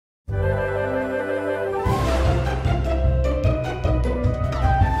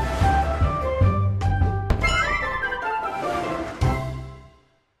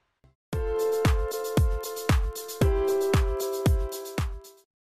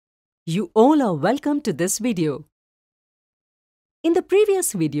You all are welcome to this video. In the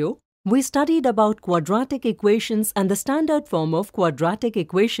previous video, we studied about quadratic equations and the standard form of quadratic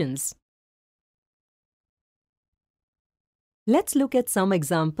equations. Let's look at some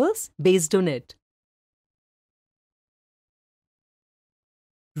examples based on it.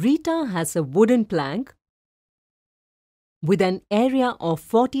 Rita has a wooden plank with an area of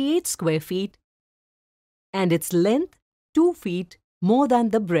 48 square feet and its length 2 feet more than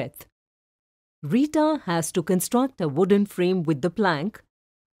the breadth. Rita has to construct a wooden frame with the plank.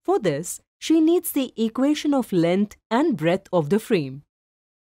 For this, she needs the equation of length and breadth of the frame.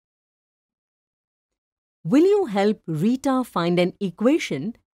 Will you help Rita find an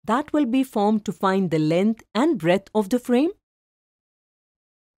equation that will be formed to find the length and breadth of the frame?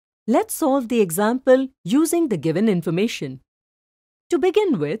 Let's solve the example using the given information. To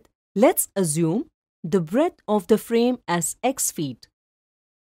begin with, let's assume the breadth of the frame as x feet.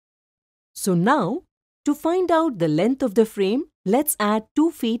 So now, to find out the length of the frame, let's add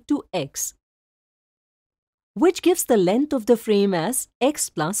 2 feet to x, which gives the length of the frame as x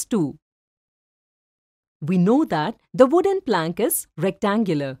plus 2. We know that the wooden plank is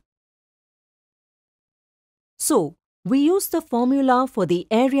rectangular. So, we use the formula for the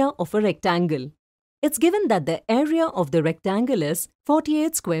area of a rectangle. It's given that the area of the rectangle is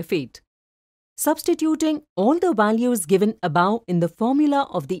 48 square feet. Substituting all the values given above in the formula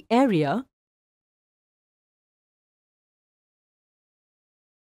of the area,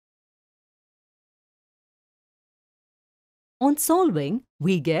 on solving,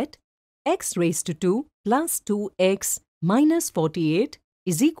 we get x raised to 2 plus 2x minus 48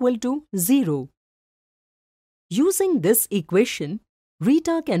 is equal to 0. Using this equation,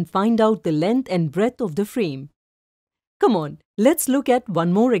 Rita can find out the length and breadth of the frame. Come on, let's look at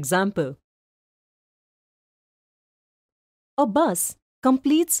one more example. A bus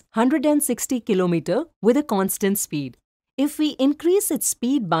completes 160 km with a constant speed. If we increase its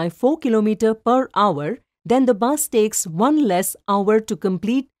speed by 4 km per hour, then the bus takes 1 less hour to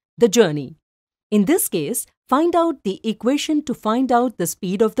complete the journey. In this case, find out the equation to find out the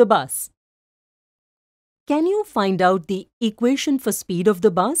speed of the bus. Can you find out the equation for speed of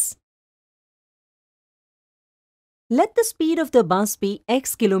the bus? Let the speed of the bus be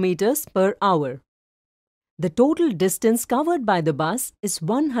x kilometers per hour. The total distance covered by the bus is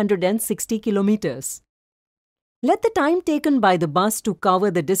 160 kilometers. Let the time taken by the bus to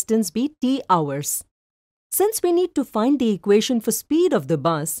cover the distance be t hours. Since we need to find the equation for speed of the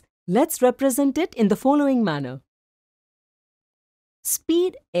bus, let's represent it in the following manner.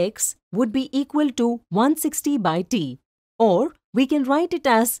 Speed x would be equal to 160 by t, or we can write it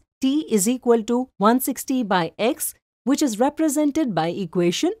as t is equal to 160 by x, which is represented by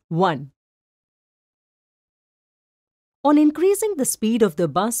equation 1. On increasing the speed of the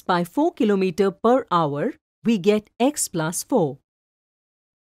bus by 4 km per hour, we get x plus 4.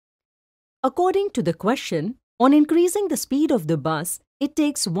 According to the question, on increasing the speed of the bus, it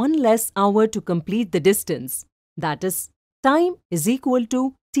takes 1 less hour to complete the distance. That is, time is equal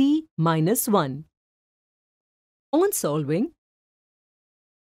to t minus 1. On solving,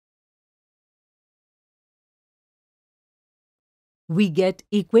 we get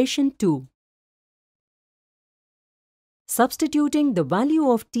equation 2. Substituting the value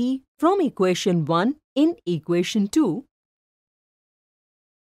of t from equation 1 in equation 2,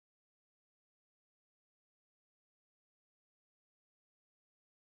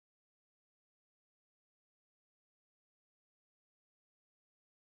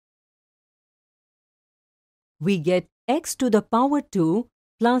 we get x to the power 2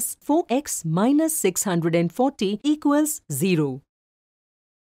 plus 4x minus 640 equals 0,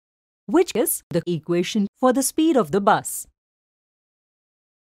 which is the equation for the speed of the bus.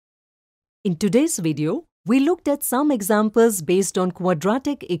 In today's video, we looked at some examples based on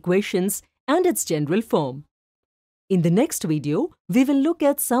quadratic equations and its general form. In the next video, we will look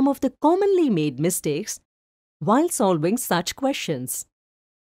at some of the commonly made mistakes while solving such questions.